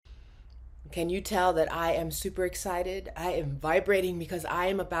Can you tell that I am super excited? I am vibrating because I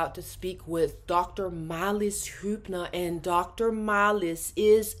am about to speak with Dr. Malis Hübner, and Dr. Malis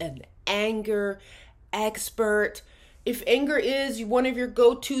is an anger expert. If anger is one of your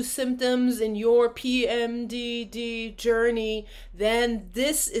go-to symptoms in your PMDD journey, then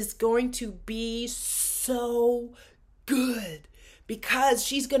this is going to be so good because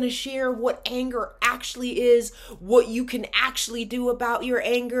she's going to share what anger actually is, what you can actually do about your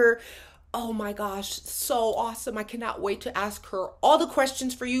anger. Oh my gosh, so awesome. I cannot wait to ask her all the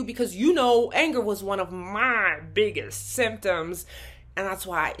questions for you because anger was one of my biggest symptoms. And that's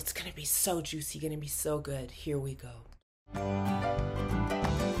why it's going to be so juicy, going to be so good. Here we go.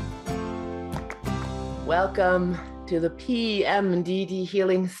 Welcome to the PMDD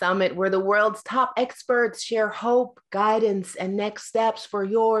Healing Summit, where the world's top experts share hope, guidance, and next steps for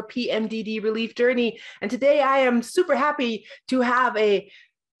your PMDD relief journey. And today I am super happy to have a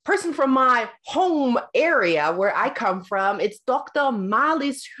person from my home area where I come from. It's Dr.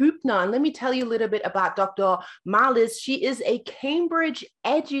 Malis Hübner. And let me tell you a little bit about Dr. Malis. She is a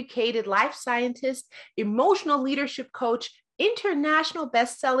Cambridge-educated life scientist, emotional leadership coach, international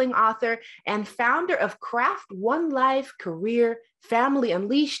best-selling author, and founder of Craft One Life Career, Family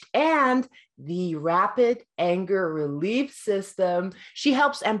Unleashed, and the Rapid Anger Relief System. She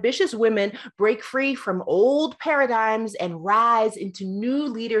helps ambitious women break free from old paradigms and rise into new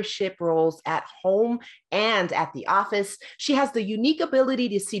leadership roles at home and at the office. She has the unique ability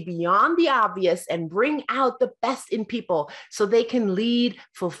to see beyond the obvious and bring out the best in people so they can lead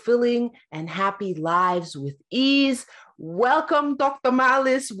fulfilling and happy lives with ease. Welcome, Dr.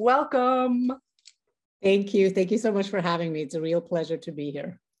 Malis. Welcome. Thank you. Thank you so much for having me. It's a real pleasure to be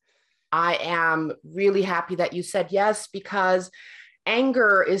here. I am really happy that you said yes, because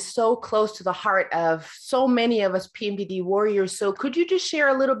anger is so close to the heart of so many of us PMDD warriors. So could you just share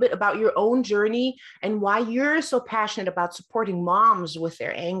a little bit about your own journey and why you're so passionate about supporting moms with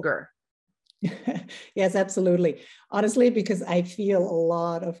their anger? Yes, absolutely. Honestly, because I feel a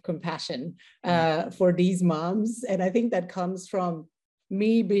lot of compassion for these moms. And I think that comes from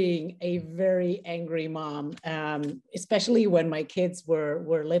me being a very angry mom, especially when my kids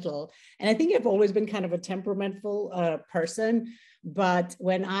were little. And I think I've always been kind of a temperamental person. But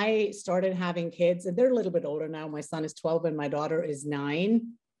when I started having kids, and they're a little bit older now, my son is 12 and my daughter is 9,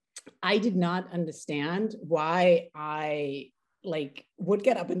 I did not understand why I would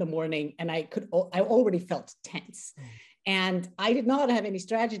get up in the morning and I already felt tense. And I did not have any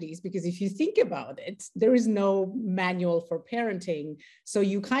strategies, because if you think about it, there is no manual for parenting. So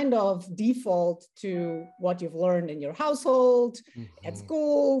you kind of default to what you've learned in your household, at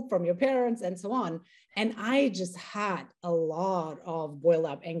school, from your parents, and so on. And I just had a lot of boiled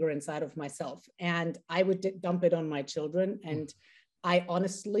up anger inside of myself. And I would dump it on my children. And I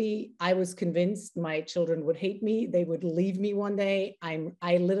was convinced my children would hate me. They would leave me one day.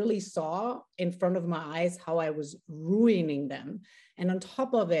 I literally saw in front of my eyes how I was ruining them. And on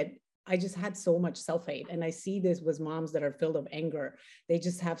top of it, I just had so much self-hate. And I see this with moms that are filled with anger. They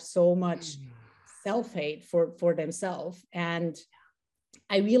just have so much self-hate for themselves. And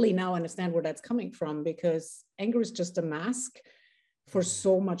I really now understand where that's coming from, because anger is just a mask for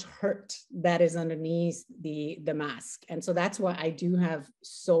so much hurt that is underneath the mask. And so that's why I do have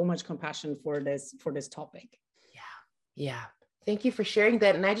so much compassion for this topic. Yeah. Thank you for sharing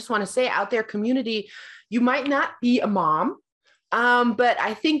that. And I just want to say out there, community, you might not be a mom, but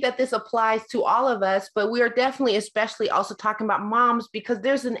I think that this applies to all of us, but we are definitely, especially also talking about moms, because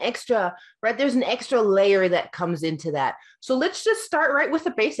there's an extra layer that comes into that. So let's just start right with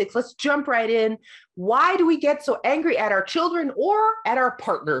the basics. Let's jump right in. Why do we get so angry at our children or at our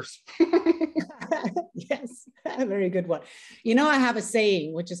partners? Yes, a very good one. I have a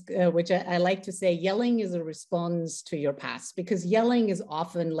saying, which I like to say: yelling is a response to your past, because yelling is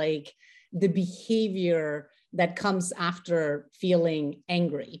often like the behavior that comes after feeling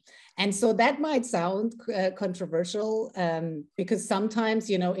angry. And so that might sound controversial, because sometimes,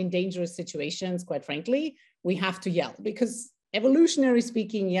 in dangerous situations, quite frankly, we have to yell, because evolutionary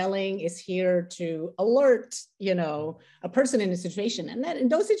speaking, yelling is here to alert, a person in a situation. And that in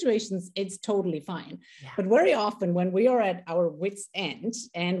those situations, it's totally fine. Yeah. But very often when we are at our wits' end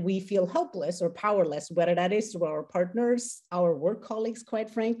and we feel helpless or powerless, whether that is to our partners, our work colleagues, quite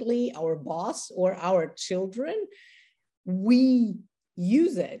frankly, our boss, or our children, we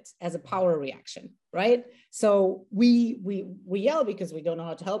use it as a power reaction, right? So we yell because we don't know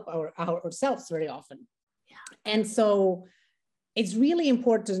how to help ourselves very often. Yeah. And so it's really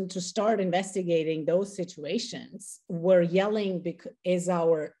important to start investigating those situations where yelling is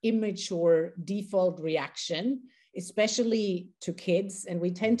our immature default reaction especially to kids. And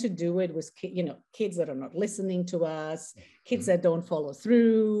we tend to do it with, kids that are not listening to us, kids that don't follow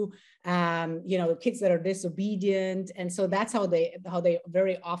through, kids that are disobedient. And so that's how they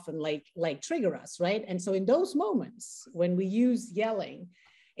very often like trigger us, right? And so in those moments when we use yelling,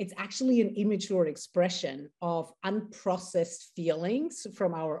 it's actually an immature expression of unprocessed feelings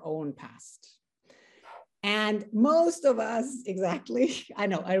from our own past. And most of us, exactly, I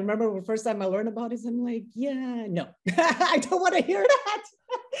know, I remember the first time I learned about this, I'm like, yeah, no, I don't want to hear that.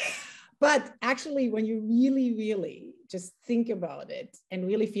 But actually, when you really, really just think about it and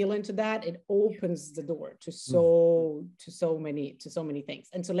really feel into that, it opens the door to so many things.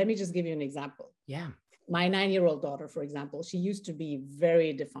 And so let me just give you an example. Yeah. My 9-year-old daughter, for example, she used to be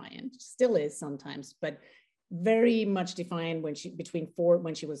very defiant, still is sometimes, but very much defiant when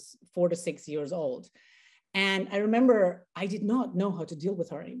she was 4 to 6 years old. And I remember I did not know how to deal with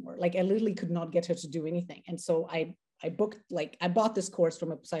her anymore. Like I literally could not get her to do anything. And so I bought this course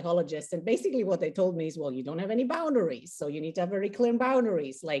from a psychologist. And basically what they told me is, well, you don't have any boundaries. So you need to have very clear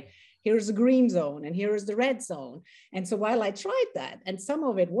boundaries. Like here's the green zone and here is the red zone. And so while I tried that and some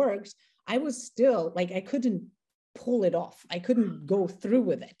of it worked, I was still like, I couldn't pull it off. I couldn't go through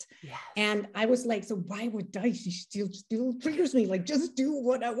with it. Yes. And I was like, so why would I? She still triggers me. Like, just do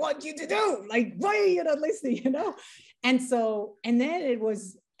what I want you to do. Like, why are you not listening? And so, and then it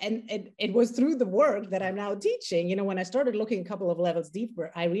was through the work that I'm now teaching, when I started looking a couple of levels deeper,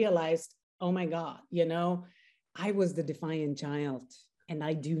 I realized, oh my God, I was the defiant child and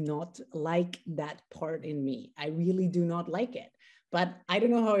I do not like that part in me. I really do not like it. But I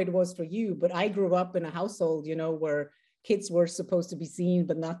don't know how it was for you, but I grew up in a household, where kids were supposed to be seen,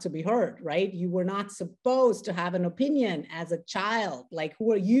 but not to be heard, right? You were not supposed to have an opinion as a child. Like,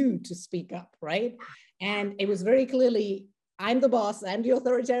 who are you to speak up, right? And it was very clearly, I'm the boss, I'm the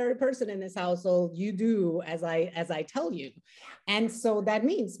authoritarian person in this household. You do as I tell you. And so that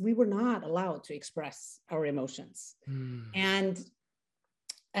means we were not allowed to express our emotions. And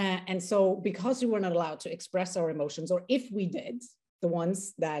so because we were not allowed to express our emotions, or if we did, the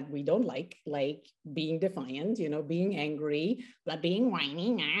ones that we don't like being defiant, being angry, but being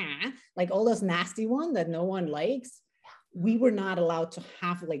whiny, like all those nasty ones that no one likes, we were not allowed to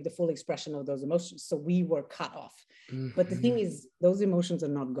have like the full expression of those emotions. So we were cut off. But the thing is, those emotions are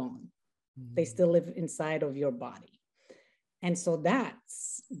not gone. They still live inside of your body. And so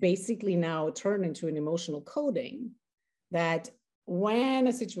that's basically now turned into an emotional coding that when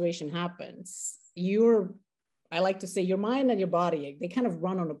a situation happens, I like to say your mind and your body, they kind of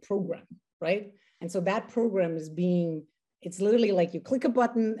run on a program, right? And so that program it's literally like you click a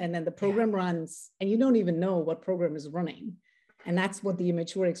button and then the program runs and you don't even know what program is running. And that's what the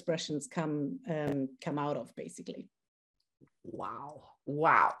immature expressions come out of, basically.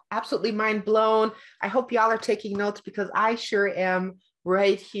 Wow. Absolutely mind blown. I hope y'all are taking notes because I sure am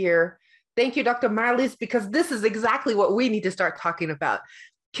right here. Thank you, Dr. Marlies, because this is exactly what we need to start talking about.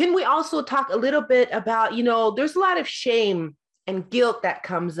 Can we also talk a little bit about, there's a lot of shame and guilt that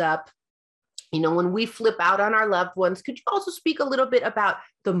comes up, when we flip out on our loved ones. Could you also speak a little bit about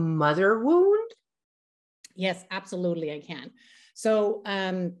the mother wound? Yes, absolutely, I can. So,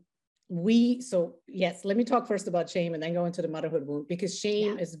 yes, let me talk first about shame and then go into the motherhood wound, because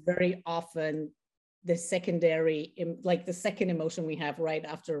shame is very often the secondary, like the second emotion we have right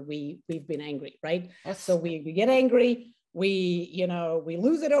after we've been angry, right? Yes. So we get angry, we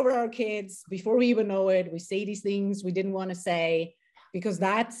lose it over our kids before we even know it. We say these things we didn't want to say because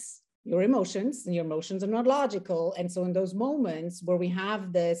that's your emotions, and your emotions are not logical. And so in those moments where we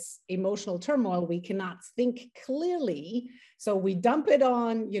have this emotional turmoil, we cannot think clearly. So we dump it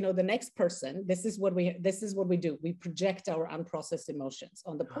on, the next person. This is what we do. We project our unprocessed emotions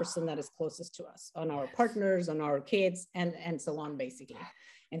on the person that is closest to us, on our partners, on our kids, and so on, basically.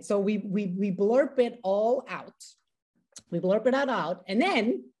 And so we blurp it all out. We blurp it out. And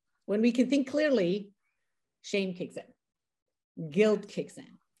then when we can think clearly, shame kicks in, guilt kicks in.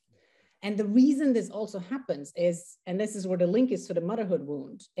 And the reason this also happens is, and this is where the link is to the motherhood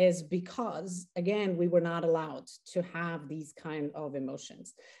wound, is because, again, we were not allowed to have these kind of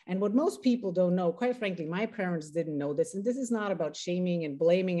emotions. And what most people don't know, quite frankly, my parents didn't know this, and this is not about shaming and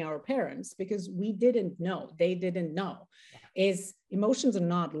blaming our parents, because we didn't know, they didn't know, is emotions are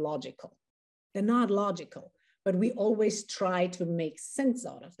not logical. They're not logical. But we always try to make sense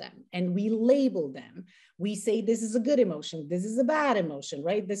out of them, and we label them. We say, this is a good emotion, this is a bad emotion,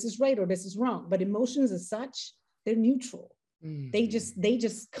 right? This is right or this is wrong. But emotions as such, they're neutral. They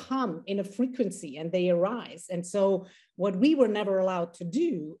just come in a frequency and they arise. And so what we were never allowed to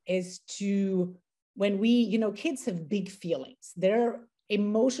do is to, when we, kids have big feelings. Their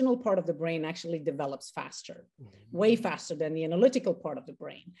emotional part of the brain actually develops faster, way faster than the analytical part of the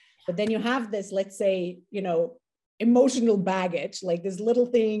brain. But then you have this, let's say, emotional baggage, like this little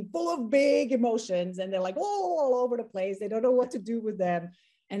thing full of big emotions, and they're like all over the place. They don't know what to do with them.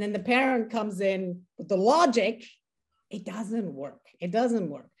 And then the parent comes in with the logic. It doesn't work. It doesn't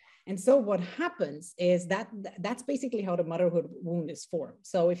work. And so what happens is that's basically how the motherhood wound is formed.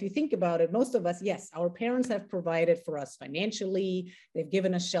 So if you think about it, most of us, yes, our parents have provided for us financially. They've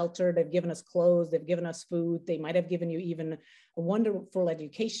given us shelter. They've given us clothes. They've given us food. They might have given you even a wonderful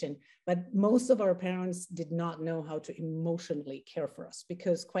education. But most of our parents did not know how to emotionally care for us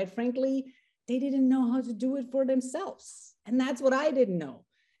because, quite frankly, they didn't know how to do it for themselves. And that's what I didn't know.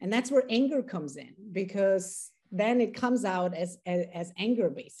 And that's where anger comes in, because then it comes out as anger,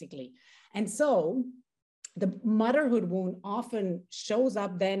 basically. And so the motherhood wound often shows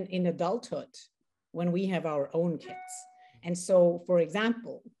up then in adulthood when we have our own kids. And so, for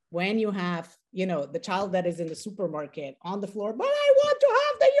example, when you have, the child that is in the supermarket on the floor, but I want to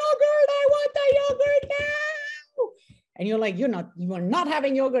have the yogurt, I want the yogurt now. And you're like, you are not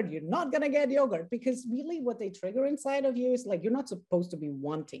having yogurt. You're not going to get yogurt, because really what they trigger inside of you is like, you're not supposed to be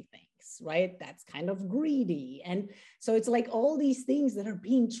wanting things, right? That's kind of greedy. And so it's like all these things that are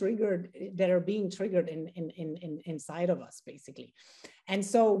being triggered inside of us, basically. And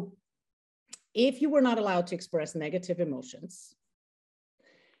so if you were not allowed to express negative emotions,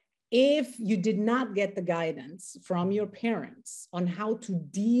 if you did not get the guidance from your parents on how to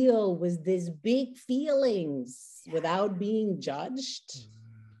deal with these big feelings without being judged,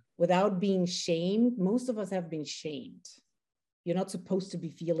 without being shamed, most of us have been shamed. You're not supposed to be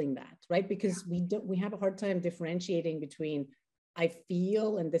feeling that, right? Because we have a hard time differentiating between I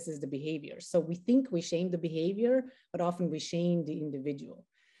feel and this is the behavior. So we think we shame the behavior, but often we shame the individual.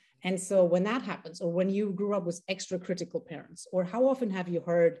 And so when that happens, or when you grew up with extra critical parents, or how often have you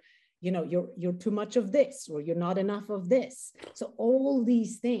heard, you're too much of this, or you're not enough of this. So all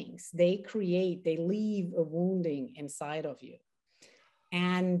these things, they leave a wounding inside of you.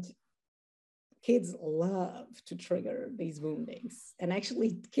 And kids love to trigger these woundings. And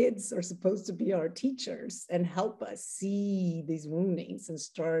actually, kids are supposed to be our teachers and help us see these woundings and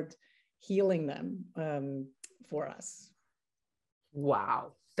start healing them for us.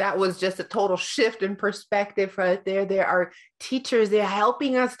 Wow. That was just a total shift in perspective right there. There are teachers, they're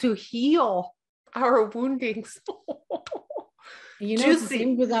helping us to heal our woundings. It's the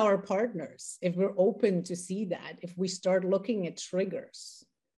same with our partners. If we're open to see that, if we start looking at triggers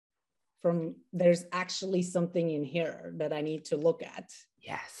from there's actually something in here that I need to look at.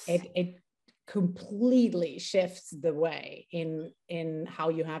 Yes. It completely shifts the way in how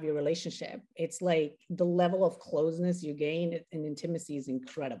you have your relationship. It's like the level of closeness you gain in intimacy is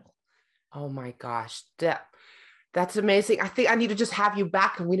incredible. Oh my gosh. That's amazing. I think I need to just have you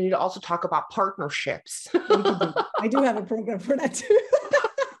back, and we need to also talk about partnerships. I do have a program for that too.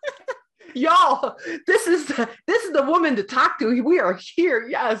 Y'all, this is the woman to talk to. We are here.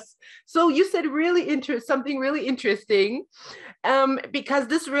 Yes. So you said something really interesting, because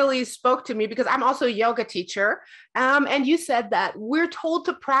this really spoke to me, because I'm also a yoga teacher. And you said that we're told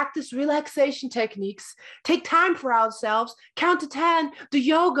to practice relaxation techniques, take time for ourselves, count to 10, do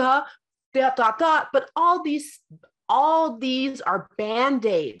yoga, ... But all these are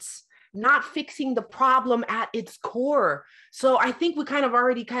Band-Aids, not fixing the problem at its core. So I think we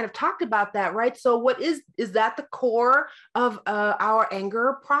already talked about that, right? So what is that the core of our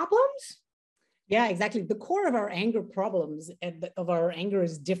anger problems? Yeah, exactly. The core of our anger problems and of our anger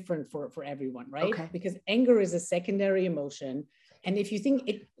is different for everyone, right? Okay. Because anger is a secondary emotion. And if you think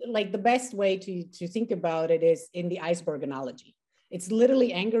it, like the best way to think about it is in the iceberg analogy. It's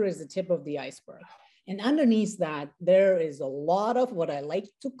literally anger is the tip of the iceberg. And underneath that, there is a lot of what I like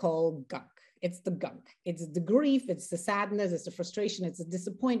to call gunk. It's the gunk. It's the grief. It's the sadness. It's the frustration. It's the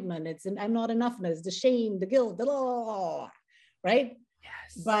disappointment. It's an I'm not enoughness, the shame, the guilt, the law, right?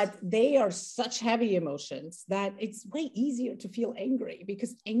 Yes. But they are such heavy emotions that it's way easier to feel angry,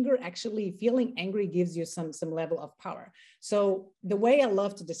 because feeling angry gives you some level of power. So the way I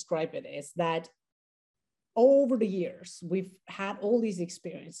love to describe it is that over the years, we've had all these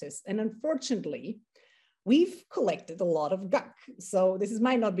experiences. And unfortunately, we've collected a lot of gunk. So this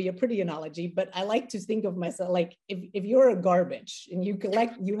might not be a pretty analogy, but I like to think of myself like if you're a garbage and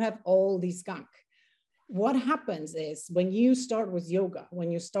you have all these gunk. What happens is when you start with yoga,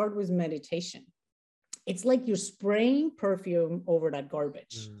 when you start with meditation, it's like you're spraying perfume over that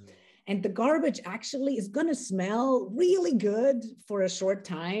garbage. And the garbage actually is going to smell really good for a short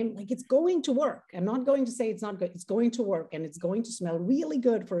time. Like it's going to work. I'm not going to say it's not good. It's going to work and it's going to smell really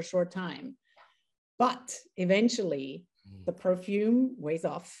good for a short time. But eventually the perfume wears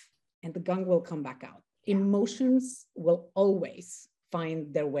off and the gunk will come back out. Emotions will always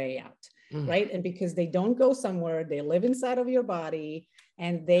find their way out, right? And because they don't go somewhere, they live inside of your body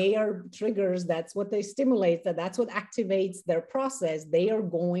and they are triggers. That's what they stimulate, that's what activates their process. They are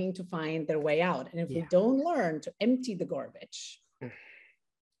going to find their way out. And if we don't learn to empty the garbage,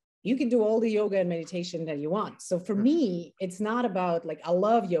 you can do all the yoga and meditation that you want. So for me, it's not about like, I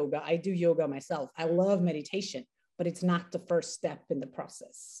love yoga. I do yoga myself. I love meditation, but it's not the first step in the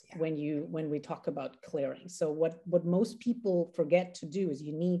process when we talk about clearing. So what most people forget to do is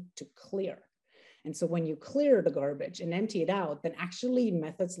you need to clear. And so when you clear the garbage and empty it out, then actually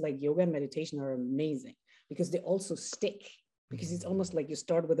methods like yoga and meditation are amazing because they also stick, because it's almost like you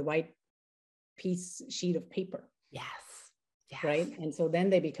start with a white sheet of paper. Yes. Right. And so then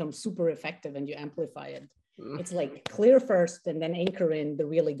they become super effective and you amplify it. It's like clear first and then anchor in the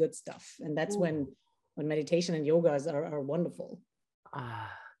really good stuff. And that's when meditation and yogas are wonderful.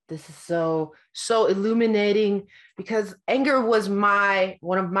 This is so illuminating, because anger was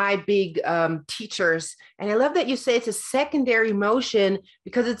one of my big teachers. And I love that you say it's a secondary emotion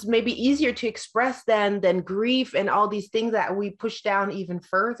because it's maybe easier to express than grief and all these things that we push down even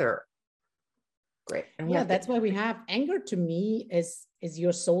further. Great. And that's why we have anger. To me is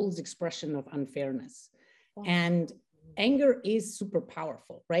your soul's expression of unfairness. And anger is super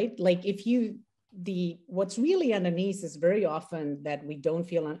powerful, right? Like what's really underneath is very often that we don't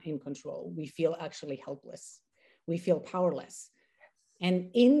feel in control. We feel actually helpless. We feel powerless.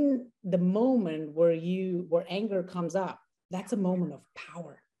 And in the moment where anger comes up, that's a moment of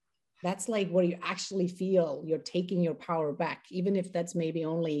power. That's like where you actually feel you're taking your power back, even if that's maybe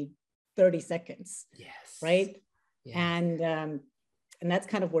only 30 seconds. Yes. Right. Yeah. And that's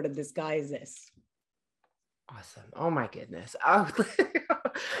kind of where the disguise is. Awesome. Oh my goodness.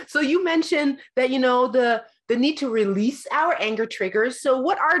 So you mentioned that, the need to release our anger triggers. So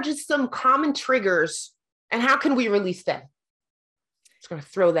what are just some common triggers and how can we release them? Just going to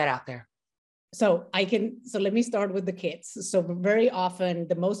throw that out there. So let me start with the kids. So very often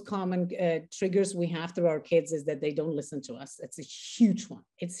the most common triggers we have through our kids is that they don't listen to us. It's a huge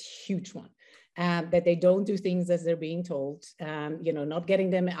one. That they don't do things as they're being told, not getting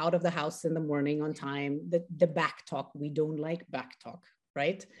them out of the house in the morning on time, the back talk. We don't like back talk,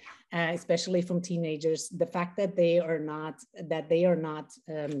 right? Especially from teenagers, the fact that they are not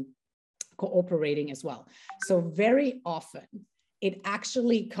cooperating as well. So very often it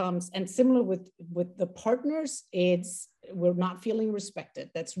actually comes, and similar with the partners, we're not feeling respected.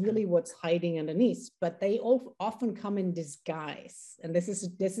 That's really what's hiding underneath, but they often come in disguise. And this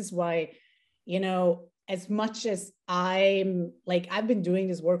is why, as much as I've been doing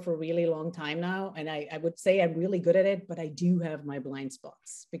this work for a really long time now, and I would say I'm really good at it, but I do have my blind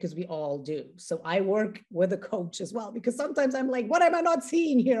spots because we all do. So I work with a coach as well, because sometimes I'm like, what am I not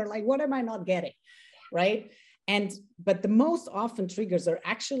seeing here? Like, what am I not getting? Right. But the most often triggers are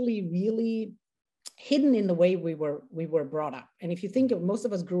actually really hidden in the way we were brought up. And if you think of, most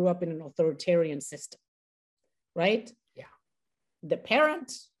of us grew up in an authoritarian system, right? Yeah. The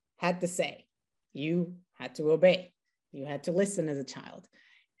parent had to say, you had to obey, you had to listen as a child.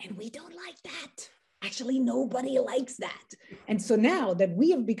 And we don't like that. Actually, nobody likes that. And so now that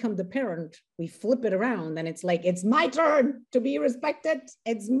we have become the parent, we flip it around and it's like, it's my turn to be respected.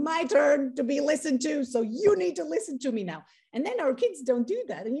 It's my turn to be listened to. So you need to listen to me now. And then our kids don't do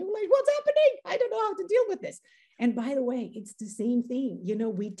that. And you're like, what's happening? I don't know how to deal with this. And by the way, it's the same thing.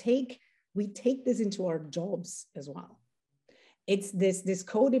 We take this into our jobs as well. It's this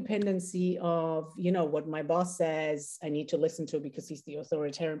codependency of, what my boss says I need to listen to because he's the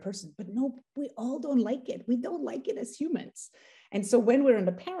authoritarian person. But no, we all don't like it. We don't like it as humans. And so when we're in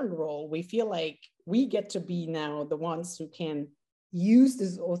the parent role, we feel like we get to be now the ones who can use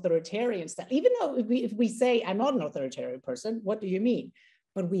this authoritarian stuff. Even though if we say, I'm not an authoritarian person, what do you mean?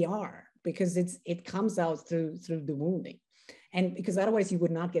 But we are, because it comes out through the wounding. And because otherwise you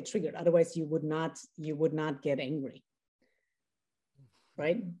would not get triggered. Otherwise you would not get angry.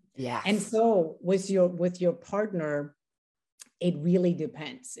 Right? Yeah. And so with your partner, it really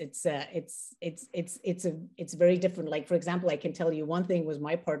depends. It's very different. Like, for example, I can tell you one thing with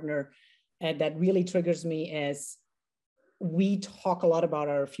my partner that really triggers me is we talk a lot about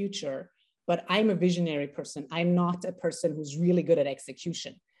our future, but I'm a visionary person. I'm not a person who's really good at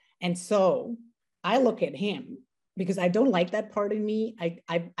execution. And so I look at him because I don't like that part in me.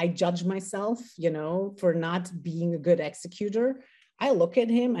 I judge myself, for not being a good executor. I look at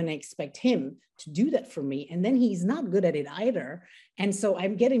him and I expect him to do that for me. And then he's not good at it either. And so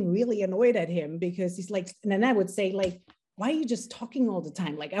I'm getting really annoyed at him because he's like, and then I would say, like, why are you just talking all the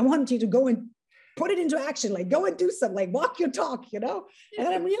time? Like, I want you to go and put it into action, like go and do something, like walk your talk, And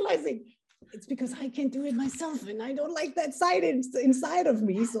then I'm realizing it's because I can't do it myself. And I don't like that side inside of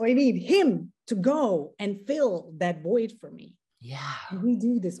me. So I need him to go and fill that void for me. Yeah. And we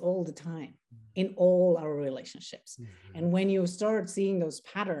do this all the time in all our relationships. Mm-hmm. And when you start seeing those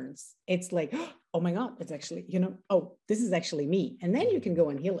patterns, it's like, oh my God, it's actually, oh, this is actually me. And then you can go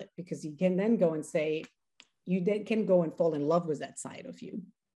and heal it, because you can then go and say, you then can go and fall in love with that side of you.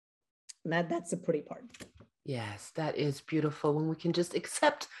 And that's the pretty part. Yes, that is beautiful, when we can just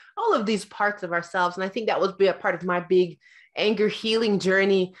accept all of these parts of ourselves. And I think that was a part of my big anger healing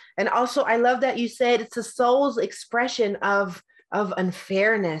journey. And also, I love that you said it's the soul's expression of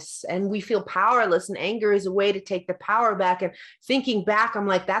unfairness, and we feel powerless, and anger is a way to take the power back. And thinking back, I'm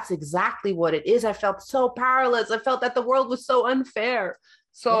like, that's exactly what it is. I felt so powerless. I felt that the world was so unfair.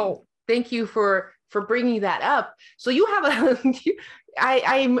 So thank you for bringing that up. So you have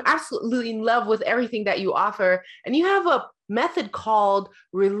I'm absolutely in love with everything that you offer. And you have a method called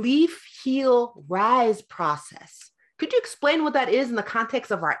Relief, Heal, Rise process. Could you explain what that is in the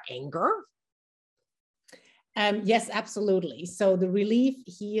context of our anger? Yes, absolutely. So the Relief,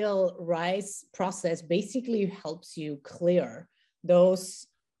 Heal, Rise process basically helps you clear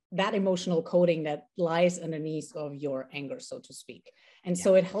that emotional coding that lies underneath of your anger, so to speak. And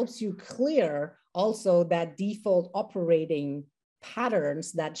so it helps you clear also that default operating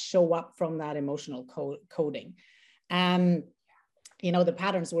patterns that show up from that emotional coding. The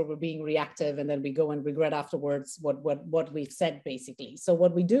patterns where we're being reactive, and then we go and regret afterwards what we've said, basically. So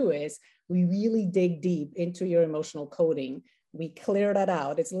what we do is we really dig deep into your emotional coding. We clear that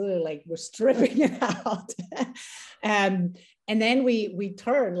out. It's literally like we're stripping it out. And then we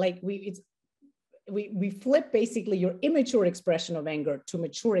turn, like we flip basically your immature expression of anger to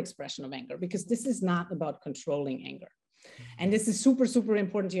mature expression of anger, because this is not about controlling anger. And this is super, super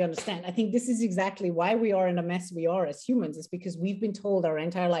important to understand. I think this is exactly why we are in the mess we are as humans, is because we've been told our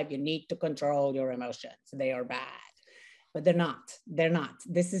entire life, you need to control your emotions. They are bad, but they're not. They're not.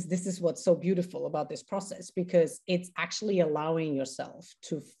 This is what's so beautiful about this process, because it's actually allowing yourself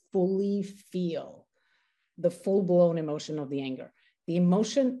to fully feel the full-blown emotion of the anger. The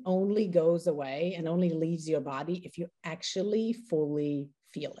emotion only goes away and only leaves your body if you actually fully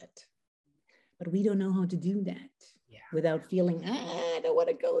feel it. But we don't know how to do that without feeling, I don't want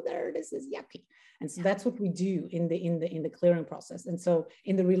to go there. This is yucky. And so that's what we do in the clearing process. And so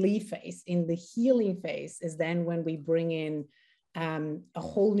in the relief phase, in the healing phase, is then when we bring in a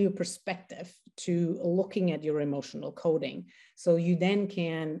whole new perspective to looking at your emotional coding. So you then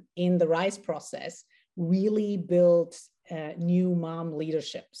can, in the rise process, really build new mom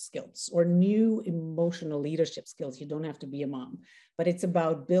leadership skills or new emotional leadership skills. You don't have to be a mom, but it's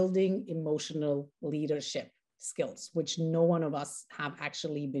about building emotional leadership skills, which no one of us have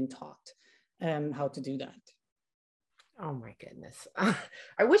actually been taught how to do that. Oh my goodness.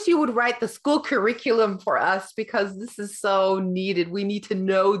 I wish you would write the school curriculum for us, because this is so needed. We need to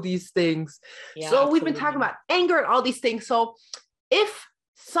know these things. Yeah, so absolutely. We've been talking about anger and all these things. So if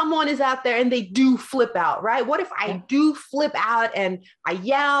someone is out there and they do flip out, right? What if I do flip out and I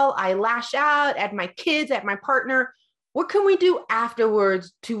yell, I lash out at my kids, at my partner? What can we do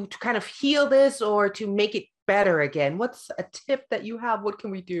afterwards to kind of heal this or to make it better again? What's a tip that you have? What can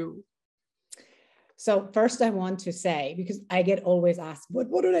we do? So first I want to say, because I get always asked,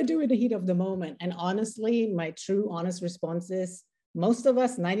 what did I do in the heat of the moment? And honestly, my true honest response is, most of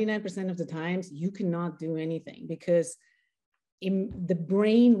us, 99% of the times, you cannot do anything, because the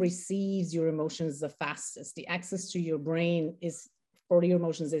brain receives your emotions the fastest. The access to your brain for your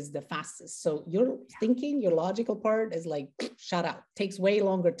emotions is the fastest. So your thinking, your logical part is like shut out. Takes way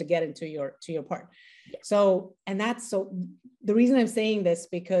longer to get into your part. Yeah. So the reason I'm saying this,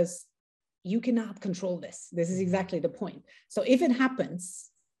 because you cannot control this. This is exactly the point. So if it happens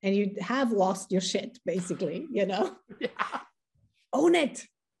and you have lost your shit, basically, own it.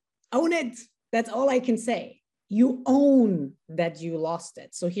 Own it. That's all I can say. You own that you lost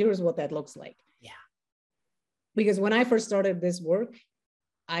it. So here's what that looks like. Yeah. Because when I first started this work,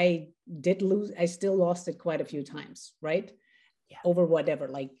 I still lost it quite a few times, right? Yeah. Over whatever,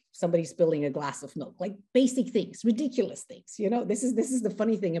 like somebody spilling a glass of milk, like basic things, ridiculous things. This is the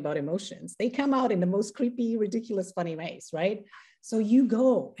funny thing about emotions. They come out in the most creepy, ridiculous, funny ways, right? So you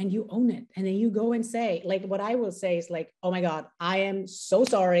go and you own it. And then you go and say, like, what I will say is like, oh my God, I am so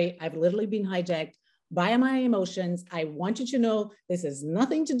sorry. I've literally been hijacked by my emotions. I want you to know this has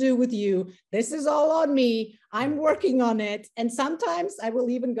nothing to do with you. This is all on me. I'm working on it. And sometimes I will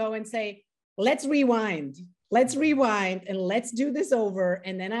even go and say, let's rewind and let's do this over.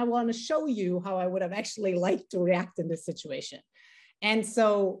 And then I want to show you how I would have actually liked to react in this situation. And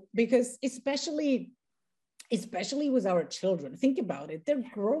so, because especially with our children, think about it. They're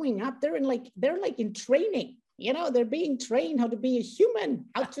growing up. They're like in training. You know, they're being trained how to be a human,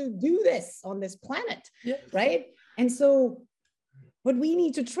 how to do this on this planet, yes. Right? And so, but we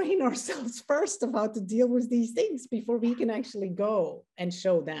need to train ourselves first of how to deal with these things before we can actually go and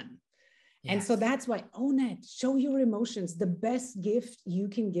show them. Yes. And so that's why own it, show your emotions. The best gift you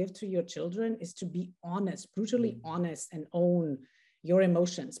can give to your children is to be honest, brutally honest, and own your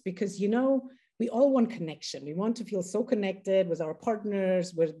emotions. Because, you know, we all want connection. We want to feel so connected with our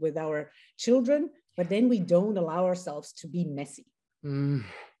partners, with our children, but then we don't allow ourselves to be messy.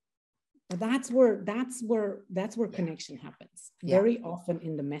 But that's where connection happens. Very often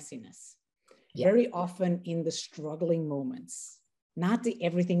in the messiness, very often in the struggling moments. Not the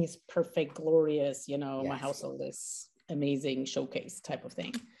everything is perfect, glorious, you know, my household is amazing, showcase type of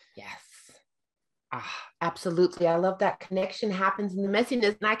thing. Yes. Absolutely. I love that connection happens in the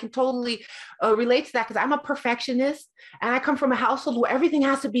messiness. And I can totally relate to that because I'm a perfectionist and I come from a household where everything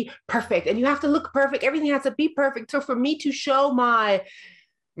has to be perfect and you have to look perfect. Everything has to be perfect. So for me to show my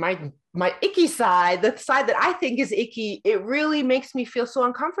icky side, the side that I think is icky, it really makes me feel so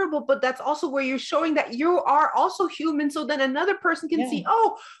uncomfortable. But that's also where you're showing that you are also human. So then another person can see,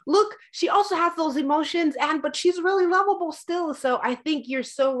 oh, look, she also has those emotions, but she's really lovable still. So I think you're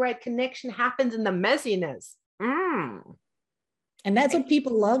so right. Connection happens in the messiness. And that's what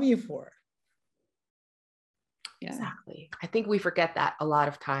people love you for. Yeah. Exactly. I think we forget that a lot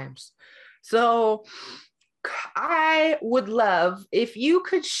of times. So I would love if you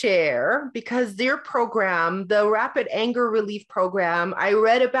could share, because their program, the Rapid Anger Relief Program, I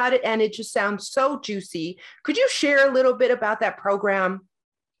read about it and it just sounds so juicy. Could you share a little bit about that program?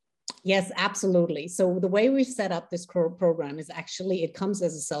 Yes, absolutely. So the way we set up this program is actually, it comes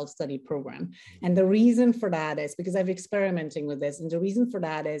as a self-study program. And the reason for that is because I've experimenting with this. And the reason for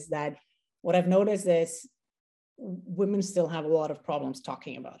that is that what I've noticed is women still have a lot of problems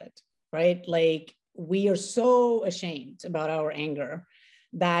talking about it, right? Like, we are so ashamed about our anger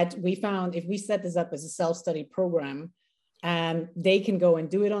that we found if we set this up as a self-study program, they can go and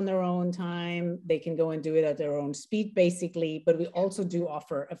do it on their own time. They can go and do it at their own speed, basically. But we also do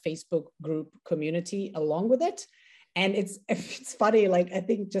offer a Facebook group community along with it. And it's funny, like, I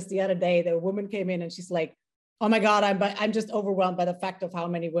think just the other day, the woman came in and she's like, oh my God, I'm just overwhelmed by the fact of how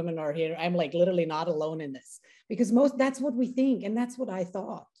many women are here. I'm like literally not alone in this, because that's what we think. And that's what I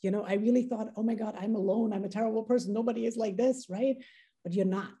thought, you know, I really thought, oh my God, I'm alone. I'm a terrible person. Nobody is like this, right? But you're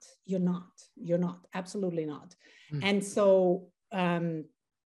not, absolutely not. And so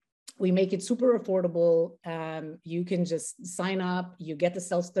we make it super affordable. You can just sign up, you get the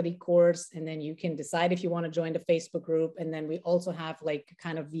self-study course, and then you can decide if you want to join the Facebook group. And then we also have like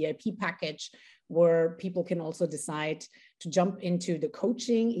kind of VIP package where people can also decide to jump into the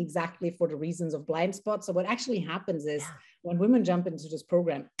coaching exactly for the reasons of blind spots. So what actually happens is when women jump into this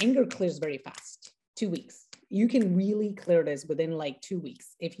program, anger clears very fast, 2 weeks. You can really clear this within like 2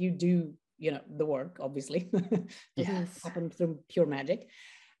 weeks if you do, you know, the work, obviously. Doesn't happen through pure magic.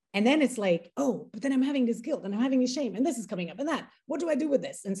 And then it's like, oh, but then I'm having this guilt and I'm having this shame and this is coming up and that. What do I do with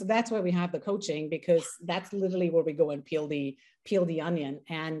this? And so that's why we have the coaching, because that's literally where we go and peel the onion.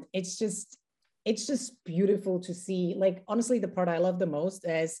 And it's just beautiful to see. Like, honestly, the part I love the most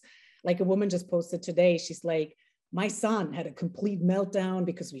is, like, a woman just posted today. She's like, my son had a complete meltdown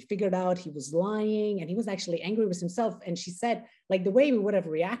because we figured out he was lying and he was actually angry with himself. And she said, like, the way we would have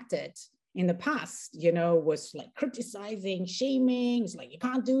reacted in the past, you know, was like criticizing, shaming. It's like, you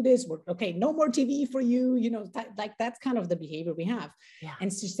can't do this. Okay, no more TV for you. You know, like that's kind of the behavior we have. Yeah. And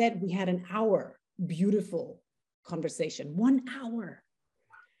she said we had an hour, beautiful conversation, 1 hour,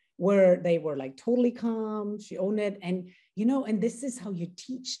 where they were like totally calm. She owned it. And, you know, and this is how you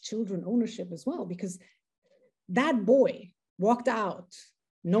teach children ownership as well, because that boy walked out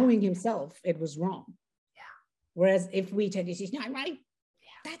knowing himself it was wrong. Yeah. Whereas if we tell you she's not right,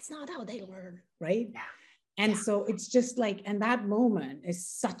 that's not how they learn, right? Yeah. And so it's just like, and that moment is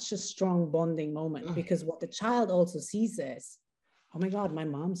such a strong bonding moment, because what the child also sees is, oh my God, my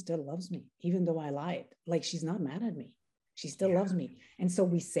mom still loves me, even though I lied. Like, she's not mad at me. She still loves me. And so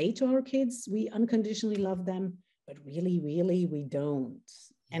we say to our kids, we unconditionally love them, but really, really, we don't.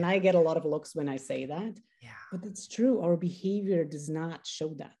 And I get a lot of looks when I say that, but it's true. Our behavior does not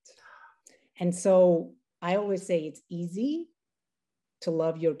show that. And so I always say it's easy to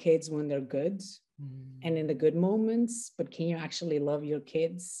love your kids when they're good and in the good moments, but can you actually love your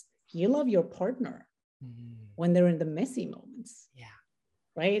kids? You love your partner when they're in the messy moments,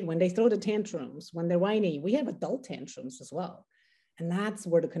 right? When they throw the tantrums, when they're whiny. We have adult tantrums as well. And that's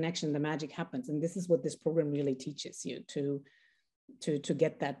where the connection, the magic happens. And this is what this program really teaches you, to to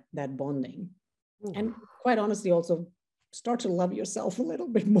get that bonding. And quite honestly, also start to love yourself a little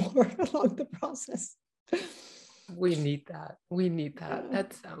bit more along the process. We need that. We need that.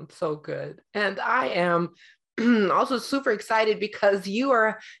 That sounds so good. And I am also super excited because you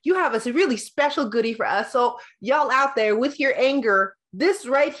have a really special goodie for us. So y'all out there with your anger, this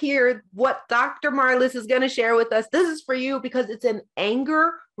right here, what Dr. Marlis is going to share with us, this is for you because it's an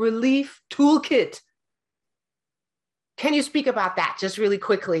anger relief toolkit. Can you speak about that just really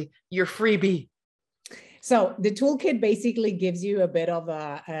quickly, your freebie? So the toolkit basically gives you a bit of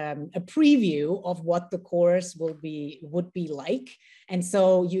a preview of what the course would be like. And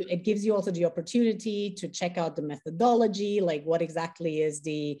so it gives you also the opportunity to check out the methodology, like what exactly is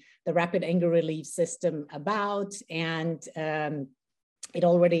the rapid anger relief system about. And it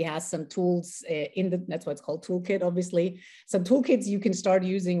already has some tools that's why it's called toolkit, obviously. Some toolkits you can start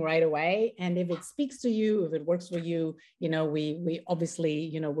using right away. And if it speaks to you, if it works for you, we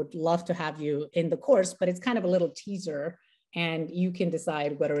obviously, would love to have you in the course, but it's kind of a little teaser and you can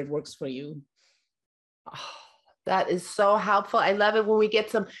decide whether it works for you. Oh, that is so helpful. I love it when we get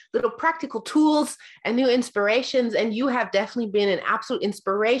some little practical tools and new inspirations. And you have definitely been an absolute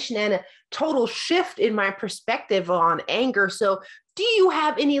inspiration and a total shift in my perspective on anger. So do you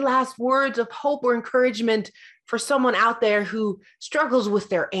have any last words of hope or encouragement for someone out there who struggles with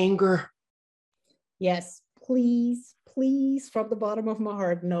their anger? Yes, please, please, from the bottom of my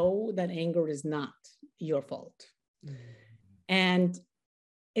heart, know that anger is not your fault. And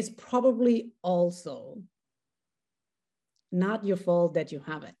it's probably also not your fault that you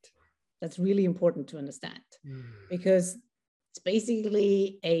have it. That's really important to understand because it's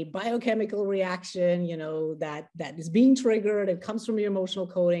basically a biochemical reaction, that is being triggered. It comes from your emotional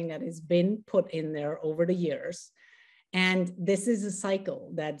coding that has been put in there over the years. And this is a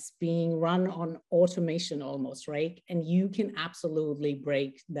cycle that's being run on automation almost, right? And you can absolutely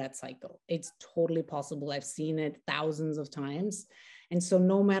break that cycle. It's totally possible. I've seen it thousands of times. And so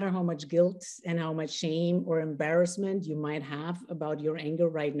no matter how much guilt and how much shame or embarrassment you might have about your anger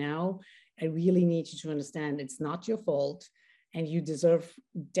right now, I really need you to understand it's not your fault. And you deserve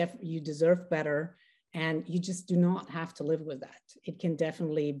better, and you just do not have to live with that. It can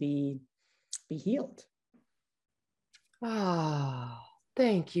definitely be healed. Oh,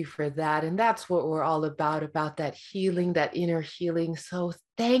 thank you for that. And that's what we're all about that healing, that inner healing. So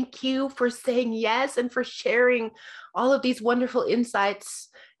thank you for saying yes and for sharing all of these wonderful insights.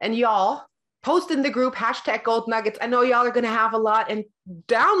 And y'all, post in the group, #GoldNuggets. I know y'all are going to have a lot, and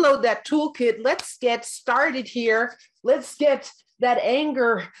download that toolkit. Let's get started here. Let's get that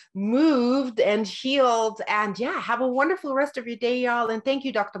anger moved and healed. And yeah, have a wonderful rest of your day, y'all. And thank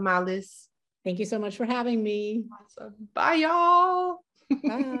you, Dr. Marlis. Thank you so much for having me. Awesome. Bye, y'all.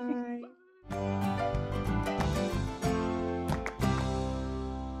 Bye.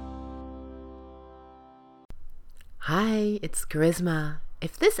 Hi, it's Charisma.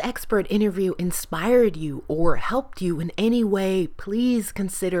 If this expert interview inspired you or helped you in any way, please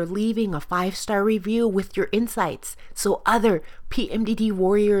consider leaving a 5-star review with your insights so other PMDD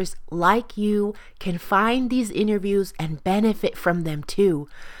warriors like you can find these interviews and benefit from them too.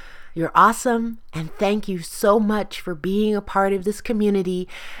 You're awesome, and thank you so much for being a part of this community.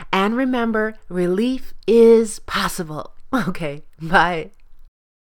 And remember, relief is possible. Okay, bye.